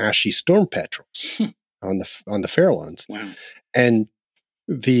eating ashy storm petrels on the Farallons. Wow. And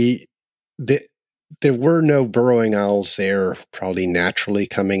there were no burrowing owls there probably naturally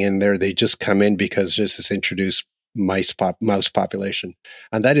coming in there. They just come in because there's this introduced mouse population.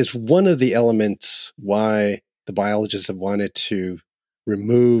 And that is one of the elements why the biologists have wanted to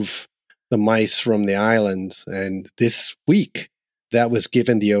remove the mice from the islands. And this week, that was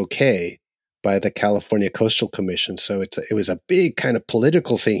given the okay by the California Coastal Commission. So it was a big kind of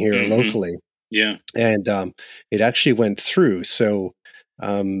political thing here locally. Yeah. And it actually went through. So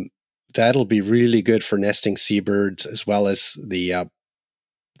that'll be really good for nesting seabirds as well as the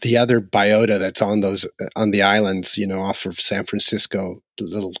other biota that's on the islands, off of San Francisco,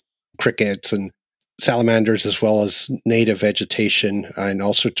 little crickets and salamanders, as well as native vegetation and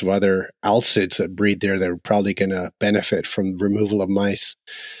all sorts of other alcids that breed there that are probably going to benefit from removal of mice.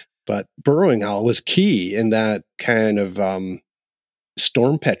 But burrowing owl was key in that kind of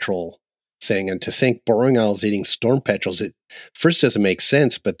storm petrel thing. And to think burrowing owls eating storm petrels, it first doesn't make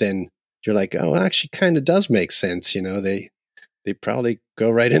sense, but then you're like, oh, actually kind of does make sense. They probably go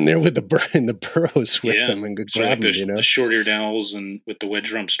right in there with the burrows with them and grab them. The short-eared owls and with the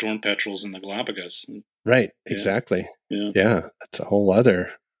wedge-rump storm petrels in the Galapagos. Right, exactly. Yeah, that's a whole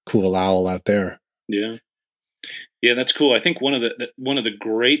other cool owl out there. Yeah, that's cool. I think one of the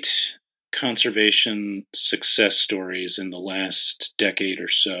great conservation success stories in the last decade or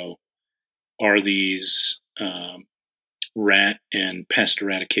so are these rat and pest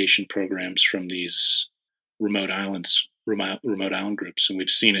eradication programs from these remote island groups. And we've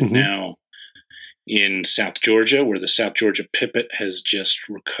seen it now in South Georgia, where the South Georgia pipit has just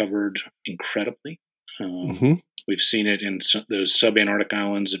recovered incredibly. We've seen it in those subantarctic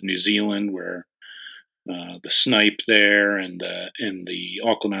islands of New Zealand, where the snipe there and the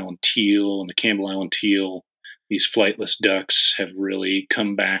Auckland Island teal and the Campbell Island teal, these flightless ducks, have really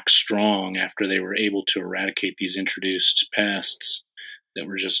come back strong after they were able to eradicate these introduced pests that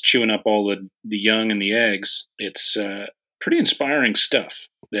were just chewing up all the young and the eggs. It's pretty inspiring stuff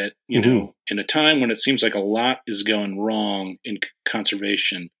that, in a time when it seems like a lot is going wrong in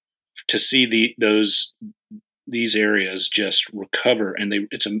conservation, to see these areas just recover, and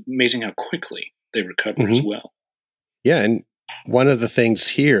it's amazing how quickly they recover as well. Yeah, and one of the things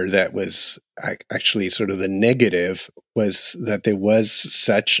here that was actually sort of the negative was that there was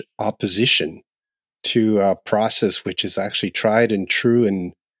such opposition to a process which is actually tried and true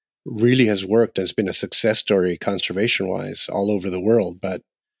and really has worked and has been a success story conservation-wise all over the world. But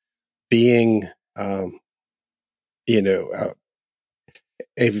being, a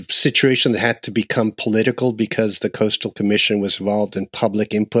situation that had to become political because the Coastal Commission was involved in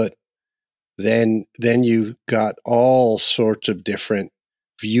public input, then you got all sorts of different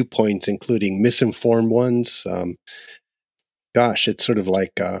viewpoints, including misinformed ones. It's sort of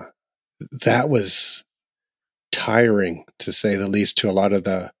like that was tiring, to say the least, to a lot of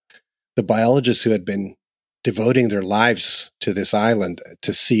the biologists who had been devoting their lives to this island,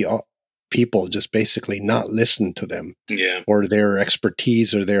 to see people just basically not listen to them or their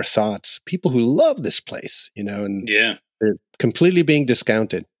expertise or their thoughts. People who love this place, and They're completely being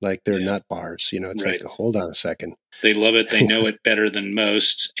discounted, like they're Yeah. nut bars. It's Right. like, hold on a second. They love it. They know it better than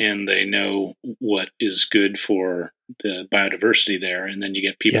most, and they know what is good for the biodiversity there. And then you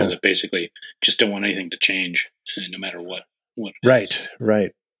get people that basically just don't want anything to change, no matter what. Right.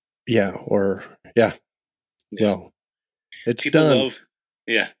 Yeah. Well, it's people done. love.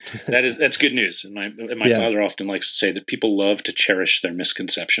 Yeah, that's good news. And my father often likes to say that people love to cherish their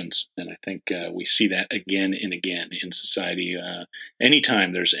misconceptions, and I think we see that again and again in society.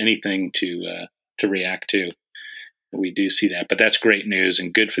 Anytime there's anything to react to, we do see that. But that's great news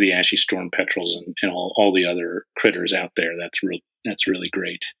and good for the ashy storm petrels and all the other critters out there. That's really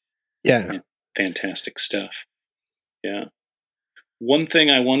great. Yeah, fantastic stuff. Yeah. One thing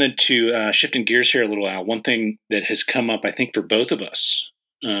I wanted to shifting gears here a little, Al. One thing that has come up, I think, for both of us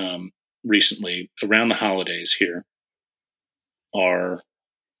recently around the holidays here are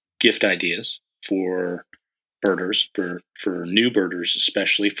gift ideas for birders, for new birders,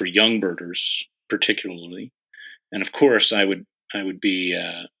 especially for young birders, particularly. And of course, I would be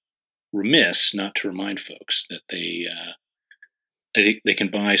remiss not to remind folks that they can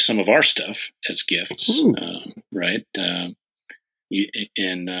buy some of our stuff as gifts, right?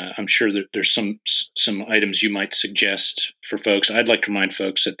 And I'm sure that there's some items you might suggest for folks. I'd like to remind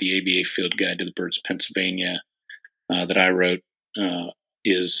folks that the ABA Field Guide to the Birds of Pennsylvania that I wrote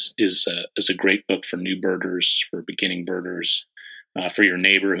is a great book for new birders, for beginning birders, for your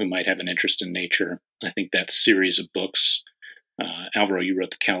neighbor who might have an interest in nature. I think that series of books, Alvaro, you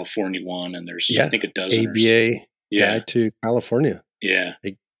wrote the California one, and there's I think a dozen. ABA Guide to California. Yeah,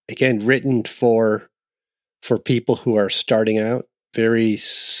 again, written for people who are starting out. Very,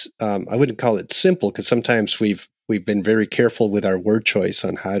 I wouldn't call it simple, because sometimes we've been very careful with our word choice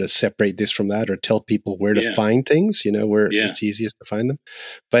on how to separate this from that, or tell people where to find things, where it's easiest to find them.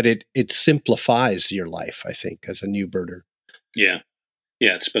 But it simplifies your life, I think, as a new birder. Yeah.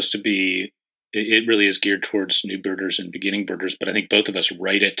 It's supposed to be. It really is geared towards new birders and beginning birders. But I think both of us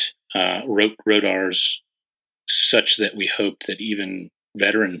wrote ours such that we hoped that even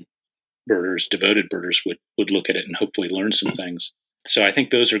veteran birders, devoted birders, would look at it and hopefully learn some things. So I think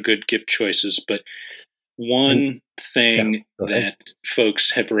those are good gift choices. But one thing that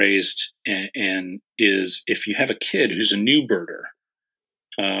folks have raised and is, if you have a kid who's a new birder,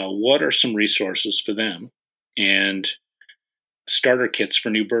 what are some resources for them and starter kits for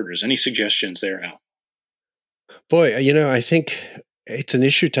new birders? Any suggestions there, Al? Boy, I think it's an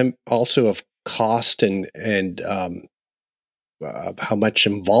issue also of cost and how much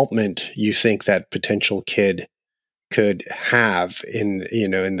involvement you think that potential kid could have in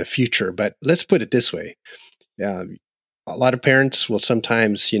the future. But let's put it this way. A lot of parents will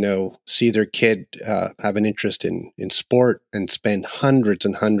sometimes, see their kid have an interest in sport and spend hundreds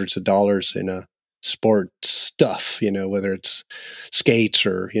and hundreds of dollars in a sport stuff, whether it's skates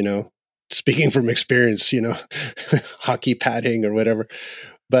or, speaking from experience, hockey padding or whatever.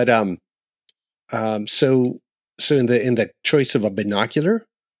 But so in the choice of a binocular,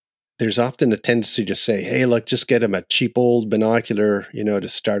 there's often a tendency to say, hey, look, just get them a cheap old binocular, to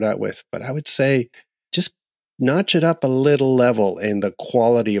start out with. But I would say just notch it up a little level in the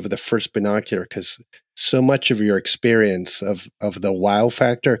quality of the first binocular, because so much of your experience of the wow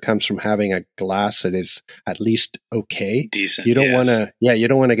factor comes from having a glass that is at least okay. Decent. You don't want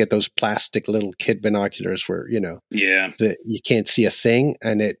to get those plastic little kid binoculars where, you can't see a thing,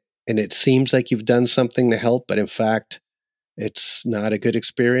 and it seems like you've done something to help, but in fact, it's not a good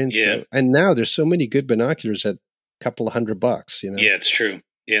experience. Yeah. So, and now there's so many good binoculars at a couple of $100, Yeah, it's true.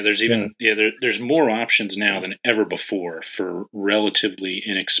 Yeah, there's even there's more options now than ever before for relatively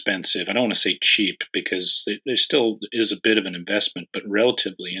inexpensive. I don't want to say cheap, because there still is a bit of an investment, but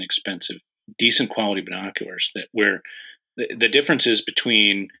relatively inexpensive, decent quality binoculars where the difference is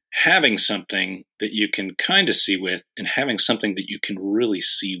between having something that you can kind of see with and having something that you can really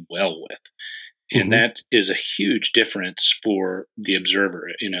see well with. And that is a huge difference for the observer.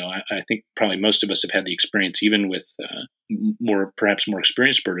 I think probably most of us have had the experience, even with perhaps more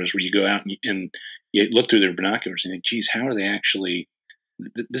experienced birders, where you go out and you look through their binoculars and think, geez, how are they actually,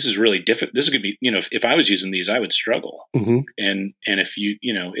 this is really difficult. This is going to be, if I was using these, I would struggle. And if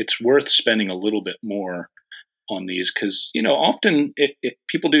it's worth spending a little bit more on these, because, often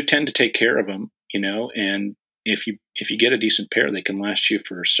people do tend to take care of them, and if you get a decent pair, they can last you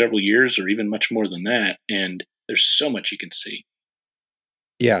for several years or even much more than that. And there's so much you can see.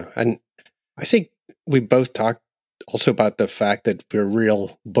 Yeah. And I think we both talked also about the fact that we're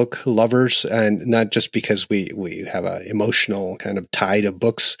real book lovers, and not just because we have an emotional kind of tie to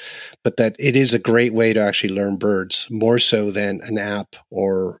books, but that it is a great way to actually learn birds, more so than an app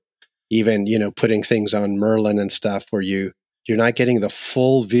or, even, putting things on Merlin and stuff where you're not getting the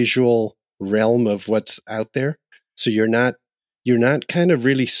full visual realm of what's out there. So you're not kind of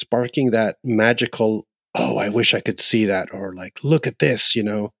really sparking that magical, oh, I wish I could see that, or like, look at this,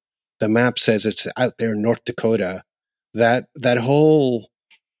 the map says it's out there in North Dakota. That whole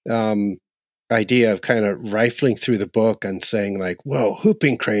idea of kind of rifling through the book and saying like, whoa,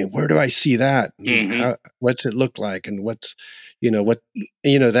 whooping crane, where do I see that? What's it look like? And what's,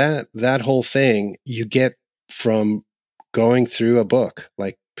 that whole thing you get from going through a book,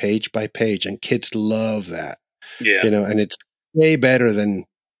 like page by page, and kids love that. Yeah. And it's way better than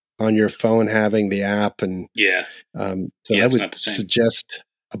on your phone having the app. And so I would suggest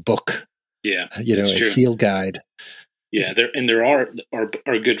a book. Yeah. A field guide. Yeah, there are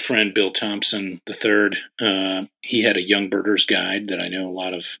our good friend Bill Thompson III. He had a Young Birders Guide that I know a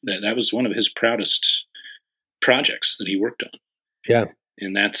lot of. That was one of his proudest projects that he worked on. Yeah,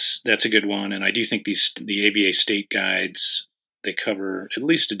 and that's a good one. And I do think the ABA state guides, they cover at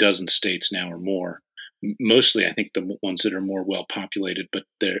least a dozen states now or more. Mostly, I think the ones that are more well populated, but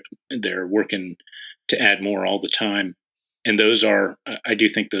they're working to add more all the time. And I do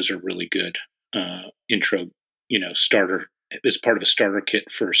think those are really good intro. Starter as part of a starter kit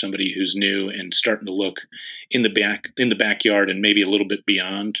for somebody who's new and starting to look in the backyard and maybe a little bit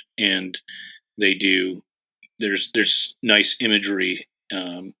beyond. And there's nice imagery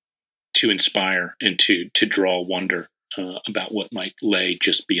to inspire and to draw wonder about what might lay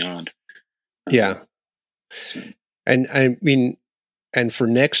just beyond. So. And I mean, and for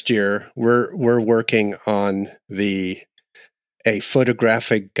next year, we're working on a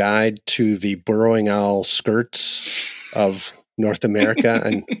photographic guide to the burrowing owl skirts of North America.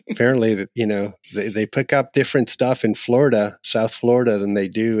 And apparently, they pick up different stuff in Florida, South Florida, than they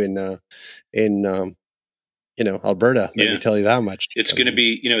do in Alberta. Let me tell you that much. It's going to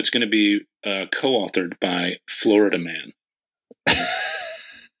be co-authored by Florida Man.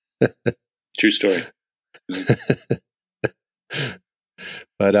 True story.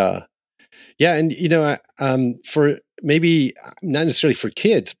 But and for maybe not necessarily for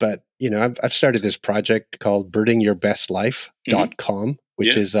kids, but I've started this project called birdingyourbestlife.com,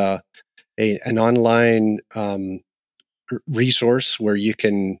 which is an online resource where you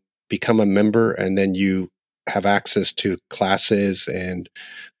can become a member, and then you have access to classes and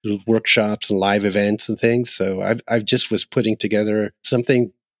workshops and live events and things. So I've just was putting together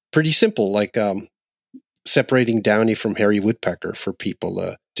something pretty simple, like separating Downy from Hairy Woodpecker for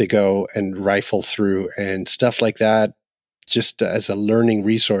people to go and rifle through and stuff like that, just as a learning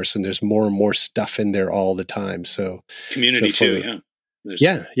resource. And there's more and more stuff in there all the time. So community too.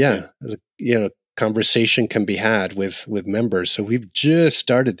 Conversation can be had with members. So we've just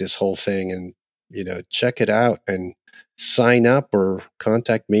started this whole thing, and check it out and sign up or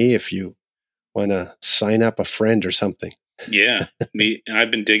contact me if you want to sign up a friend or something. Yeah, I've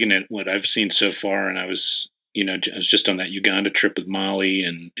been digging it, what I've seen so far, and I was just on that Uganda trip with Molly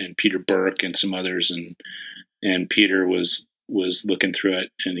and Peter Burke and some others, and Peter was looking through it,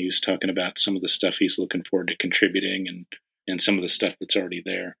 and he was talking about some of the stuff he's looking forward to contributing and some of the stuff that's already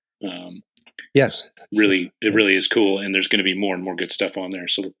there. Yes, it really is cool, and there's going to be more and more good stuff on there,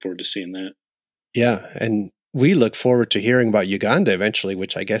 so look forward to seeing that. Yeah, and we look forward to hearing about Uganda eventually,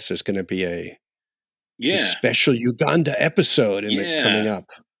 which I guess there's going to be a special Uganda episode coming up.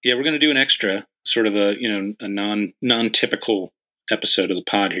 Yeah, we're going to do an extra, sort of a non-typical episode of the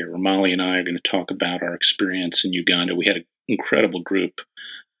pod here, where Molly and I are going to talk about our experience in Uganda. We had an incredible group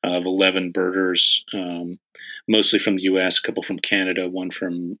of 11 birders, mostly from the U.S., a couple from Canada, one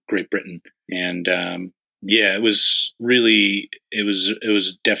from Great Britain, and it was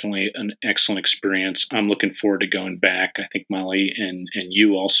definitely an excellent experience. I'm looking forward to going back. I think Molly and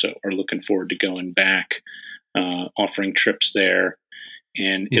you also are looking forward to going back, offering trips there.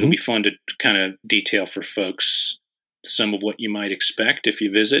 And it'll be fun to kind of detail for folks some of what you might expect if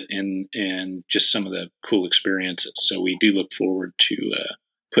you visit, and just some of the cool experiences. So we do look forward to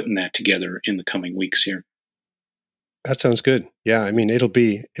putting that together in the coming weeks here. That sounds good. Yeah, I mean, it'll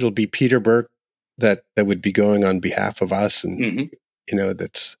be Peter Burke that would be going on behalf of us, and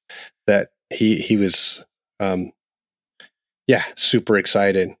that he was super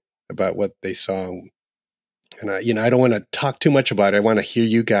excited about what they saw. And I don't want to talk too much about it. I want to hear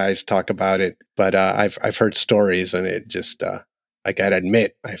you guys talk about it, but I've heard stories, and it just I gotta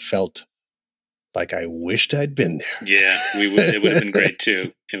admit, I felt like I wished I'd been there. Yeah, it would have been great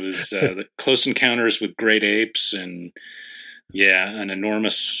too. It was the close encounters with great apes, and an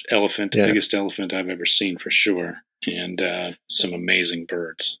enormous elephant, the biggest elephant I've ever seen for sure, and some amazing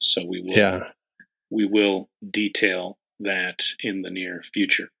birds. So we will detail that in the near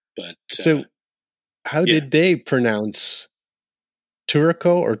future. But So how yeah. did they pronounce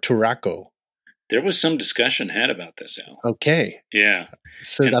Turaco or Turaco? There was some discussion had about this, Al. Okay. Yeah.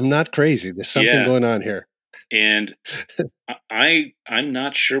 So And- I'm not crazy. There's something Yeah. going on here. And I'm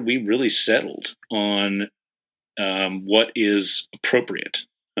not sure we really settled on what is appropriate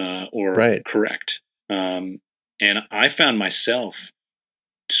or Right. correct. And I found myself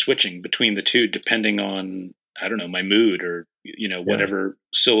switching between the two depending on, I don't know, my mood or, whatever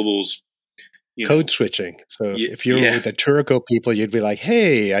syllables. Code switching. So if you were yeah. with the Turaco people, you'd be like,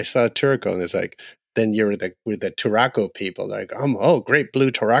 hey, I saw a Turaco. And it's like, then you're with the Turaco people, like, oh, great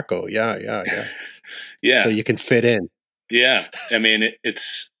blue Turaco. Yeah. Yeah. So you can fit in. Yeah. I mean, it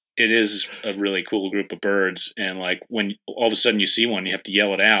is a really cool group of birds. And like when all of a sudden you see one, you have to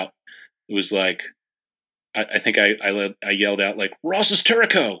yell it out. It was like, I think I yelled out like Ross's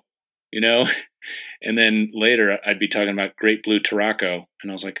Turaco, and then later I'd be talking about great blue Turaco.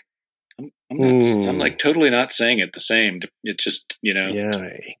 And I was like, I'm like totally not saying it the same. It just,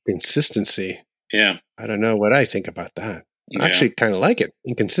 Yeah. Consistency. Yeah. I don't know what I think about that. I actually kind of like it.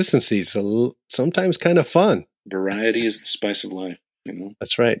 Inconsistency is sometimes kind of fun. Variety is the spice of life.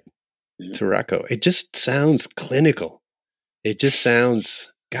 That's right. Yeah. Turaco. It just sounds clinical. It just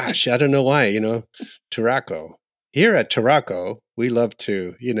sounds, gosh, I don't know why, Turaco. Here at Turaco, we love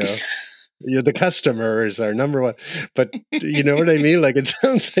to, you're the customer is our number one. But you know what I mean? Like it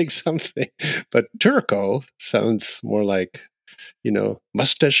sounds like something. But Turaco sounds more like,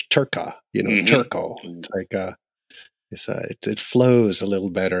 mustache turca, Turco. It's like it flows a little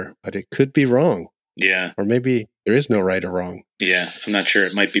better, but it could be wrong. Yeah. Or maybe there is no right or wrong. Yeah. I'm not sure.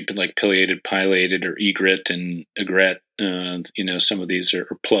 It might be like pileated, pilated, or egret and egret. Some of these are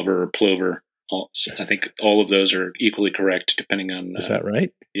plover or plover. I think all of those are equally correct depending on. Is that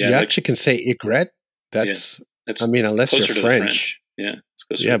right? Yeah. You actually can say egret. That's I mean, unless you're French. French. Yeah.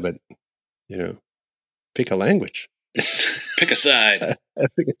 Yeah, but, pick a language. Pick a side.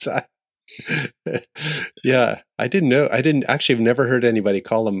 Pick a side. Yeah. I didn't know. I've never heard anybody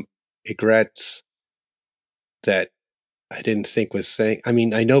call them egrets that I didn't think was saying. I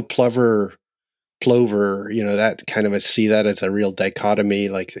mean, I know plover, that kind of see that as a real dichotomy,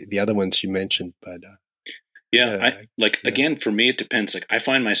 like the other ones you mentioned. But again, for me, it depends. Like I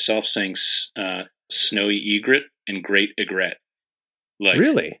find myself saying snowy egret and great egret. Like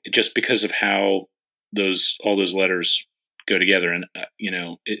really, just because of how all those letters go together, and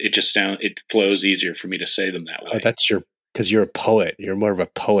it flows easier for me to say them that way. Oh, that's because you're a poet. You're more of a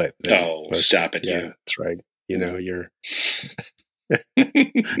poet. Stop it! Yeah, that's right. You're.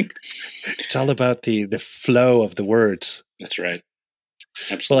 It's all about the flow of the words. That's right.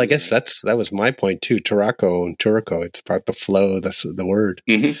 Absolutely. Well, I guess that was my point too. Turaco and Turaco. It's about the flow. That's the word.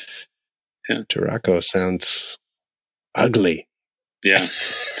 Mm-hmm. Yeah. Turaco sounds ugly. Yeah,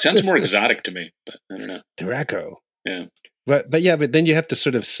 sounds more exotic to me, but I don't know. Turaco. Yeah. But then you have to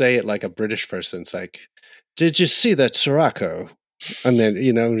sort of say it like a British person. It's like, did you see that Turaco? And then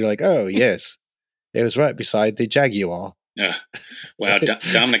you're like, oh yes, it was right beside the Jaguar. Yeah. Wow.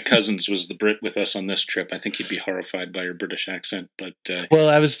 Dominic Cousins was the Brit with us on this trip. I think he'd be horrified by your British accent, but well,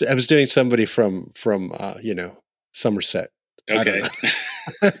 I was doing somebody from Somerset. Okay.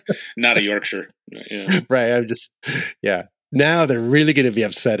 Not a Yorkshire. Yeah. Right. I'm just Now they're really going to be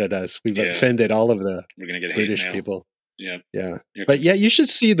upset at us. We've offended all of the British people. Yeah. Yeah. But you should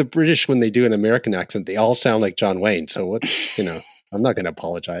see the British when they do an American accent. They all sound like John Wayne. So what? I'm not going to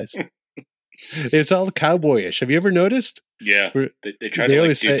apologize. It's all cowboyish. Have you ever noticed? Yeah. They try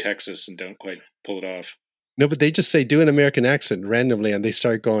to do Texas and don't quite pull it off. No, but they just say, do an American accent randomly, and they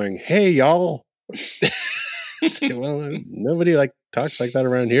start going, hey, y'all. Say, well, nobody talks like that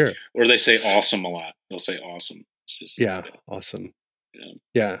around here. Or they say awesome a lot. They'll say awesome. It's just, awesome. Yeah.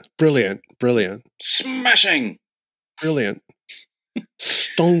 Yeah. Brilliant. Smashing. Brilliant.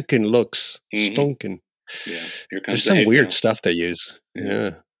 Stonking looks. Mm-hmm. Stonking. Yeah. There's some weird stuff they use.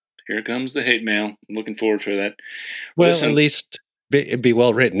 Yeah. Here comes the hate mail. I'm looking forward to that. Well, at least it'd be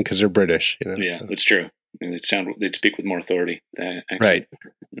well written because they're British. Yeah, so. That's true. And they'd speak with more authority. Right.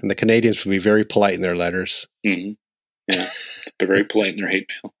 And the Canadians would be very polite in their letters. Mm-hmm. Yeah. They're very polite in their hate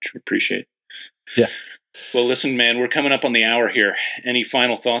mail, which we appreciate. Yeah. Well, listen, man, we're coming up on the hour here. Any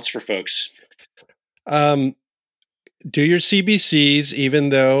final thoughts for folks? Do your CBCs, even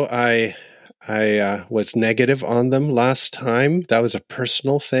though I was negative on them last time. That was a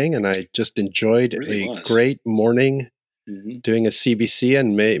personal thing, and I just enjoyed great morning doing a CBC,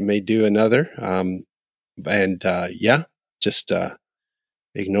 and may do another. Just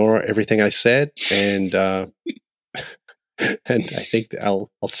ignore everything I said, and and I think I'll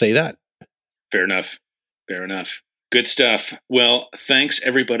say that. Fair enough. Good stuff. Well, thanks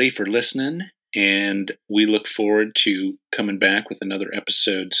everybody for listening. And we look forward to coming back with another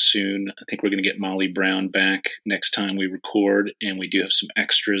episode soon. I think we're going to get Molly Brown back next time we record, and we do have some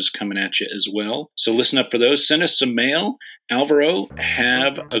extras coming at you as well. So listen up for those. Send us some mail. Alvaro,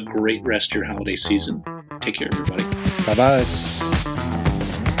 have a great rest of your holiday season. Take care, everybody. Bye-bye.